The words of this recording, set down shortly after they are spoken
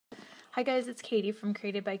Hi guys, it's Katie from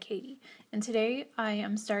Created by Katie, and today I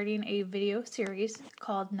am starting a video series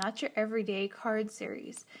called Not Your Everyday Card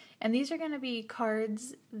Series. And these are going to be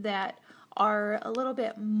cards that are a little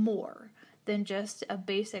bit more than just a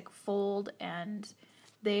basic fold, and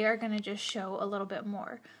they are going to just show a little bit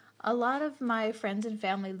more. A lot of my friends and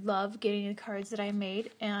family love getting the cards that I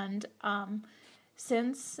made, and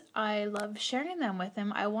since I love sharing them with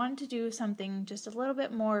them, I wanted to do something just a little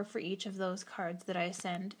bit more for each of those cards that I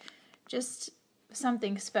send. Just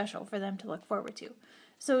something special for them to look forward to.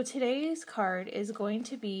 So today's card is going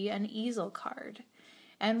to be an easel card.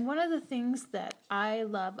 And one of the things that I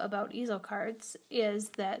love about easel cards is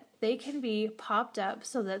that they can be popped up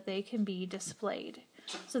so that they can be displayed.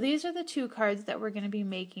 So these are the two cards that we're going to be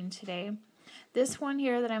making today. This one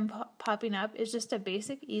here that I'm popping up is just a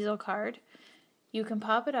basic easel card. You can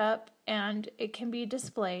pop it up and it can be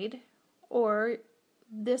displayed, or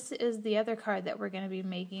this is the other card that we're going to be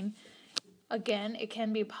making. Again, it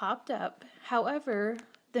can be popped up. However,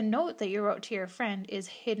 the note that you wrote to your friend is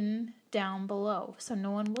hidden down below, so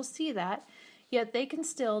no one will see that, yet they can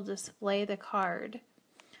still display the card.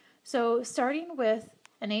 So starting with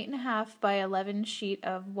an 8.5 by 11 sheet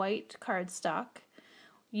of white cardstock,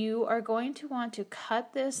 you are going to want to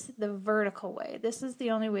cut this the vertical way. This is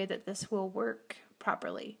the only way that this will work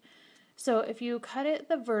properly. So if you cut it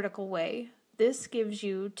the vertical way, this gives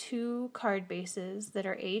you two card bases that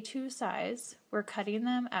are A2 size. We're cutting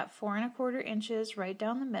them at 4¼ inches right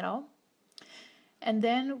down the middle. And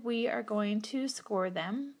then we are going to score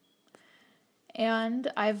them.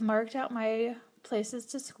 And I've marked out my places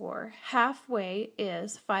to score. Halfway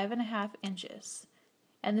is 5½ inches.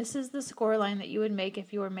 And this is the score line that you would make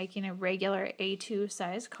if you were making a regular A2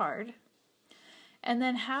 size card. And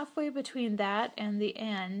then halfway between that and the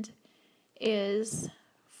end is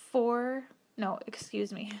 2¾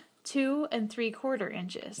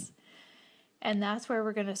 inches. And that's where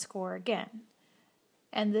we're going to score again.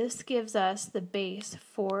 And this gives us the base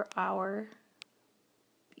for our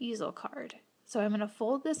easel card. So I'm going to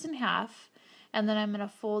fold this in half, and then I'm going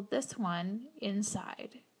to fold this one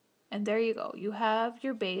inside. And there you go. You have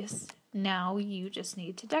your base. Now you just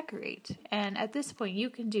need to decorate. And at this point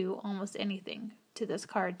you can do almost anything to this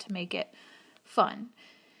card to make it fun.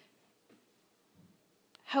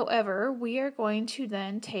 However, we are going to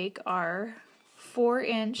then take our 4"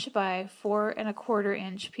 by 4¼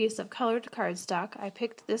 inch piece of colored cardstock. I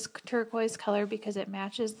picked this turquoise color because it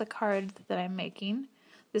matches the card that I'm making.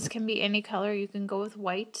 This can be any color. You can go with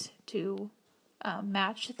white to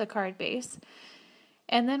match the card base.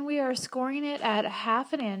 And then we are scoring it at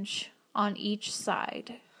 1/2 inch on each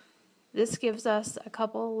side. This gives us a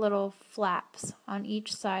couple little flaps on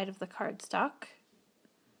each side of the cardstock.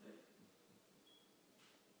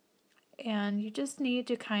 And you just need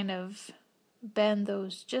to kind of bend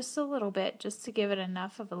those just a little bit, just to give it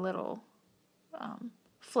enough of a little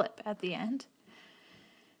flip at the end.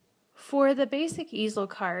 For the basic easel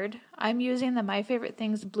card, I'm using the My Favorite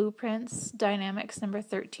Things Blueprints Dynamics number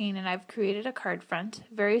 13, and I've created a card front.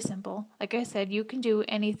 Very simple. Like I said, you can do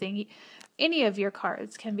anything. Any of your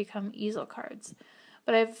cards can become easel cards.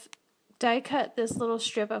 But I've die cut this little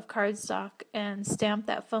strip of cardstock and stamped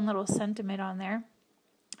that fun little sentiment on there,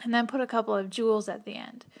 and then put a couple of jewels at the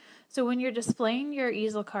end. So when you're displaying your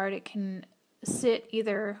easel card, it can sit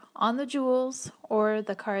either on the jewels, or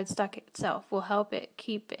the cardstock itself will help it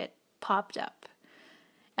keep it popped up.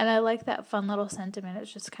 And I like that fun little sentiment.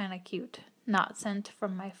 It's just kind of cute. Not sent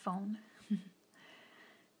from my phone.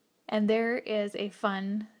 And there is a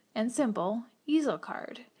fun and simple easel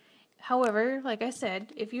card. However, like I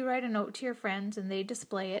said, if you write a note to your friends and they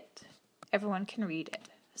display it, everyone can read it.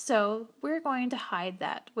 So we're going to hide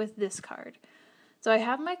that with this card. So I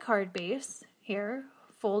have my card base here,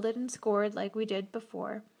 folded and scored like we did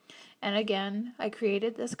before. And again, I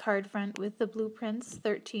created this card front with the Blueprints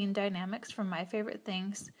 13 Dynamics from My Favorite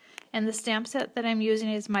Things. And the stamp set that I'm using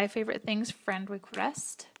is My Favorite Things Friend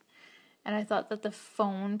Request. And I thought that the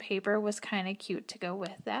phone paper was kind of cute to go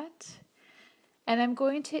with that. And I'm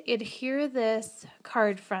going to adhere this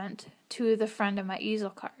card front to the front of my easel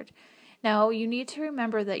card. Now, you need to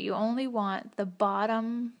remember that you only want the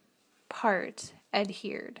bottom part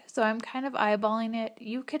adhered. So I'm kind of eyeballing it.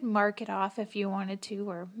 You could mark it off if you wanted to,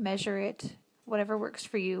 or measure it, whatever works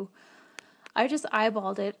for you. I just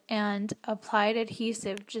eyeballed it and applied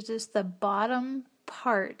adhesive to just the bottom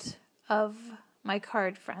part of my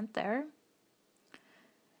card front there,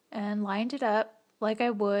 and lined it up like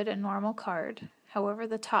I would a normal card. However,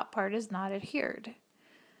 the top part is not adhered.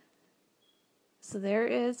 So there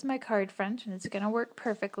is my card front, and it's going to work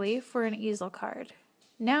perfectly for an easel card.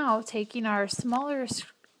 Now, taking our smaller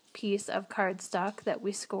piece of cardstock that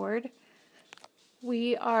we scored,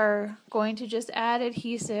 we are going to just add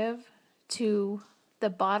adhesive to the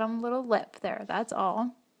bottom little lip there, that's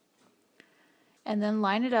all. And then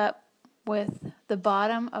line it up with the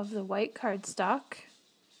bottom of the white cardstock.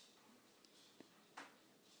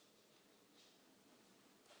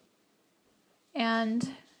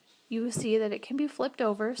 And you will see that it can be flipped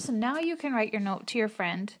over, so now you can write your note to your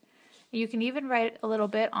friend. You can even write a little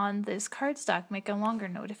bit on this cardstock, make a longer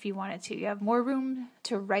note if you wanted to. You have more room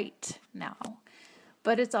to write now,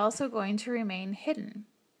 but it's also going to remain hidden.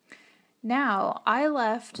 Now, I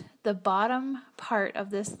left the bottom part of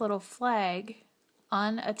this little flag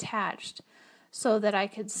unattached so that I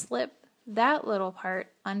could slip that little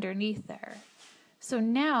part underneath there. So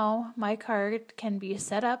now my card can be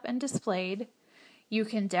set up and displayed. You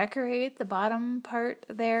can decorate the bottom part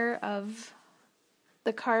there of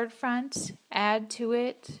the card front, add to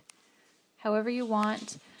it however you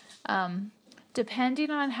want. Depending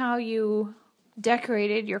on how you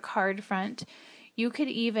decorated your card front, you could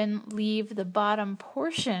even leave the bottom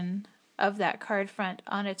portion of that card front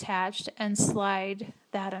unattached and slide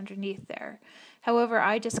that underneath there. However,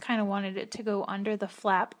 I just kind of wanted it to go under the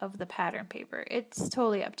flap of the pattern paper. It's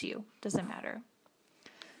totally up to you, doesn't matter.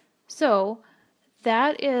 So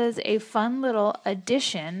that is a fun little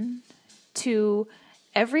addition to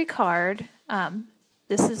every card.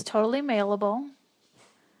 This is totally mailable.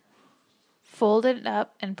 Fold it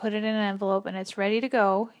up and put it in an envelope and it's ready to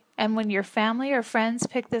go. And when your family or friends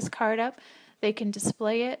pick this card up, they can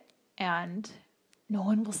display it and no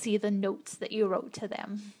one will see the notes that you wrote to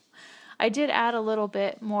them. I did add a little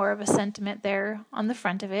bit more of a sentiment there on the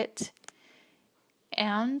front of it.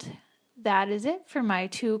 And that is it for my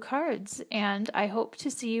 2 cards. And I hope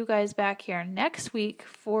to see you guys back here next week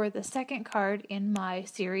for the second card in my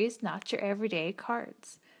series, Not Your Everyday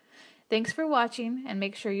Cards. Thanks for watching and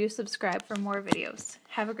make sure you subscribe for more videos.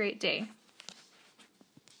 Have a great day.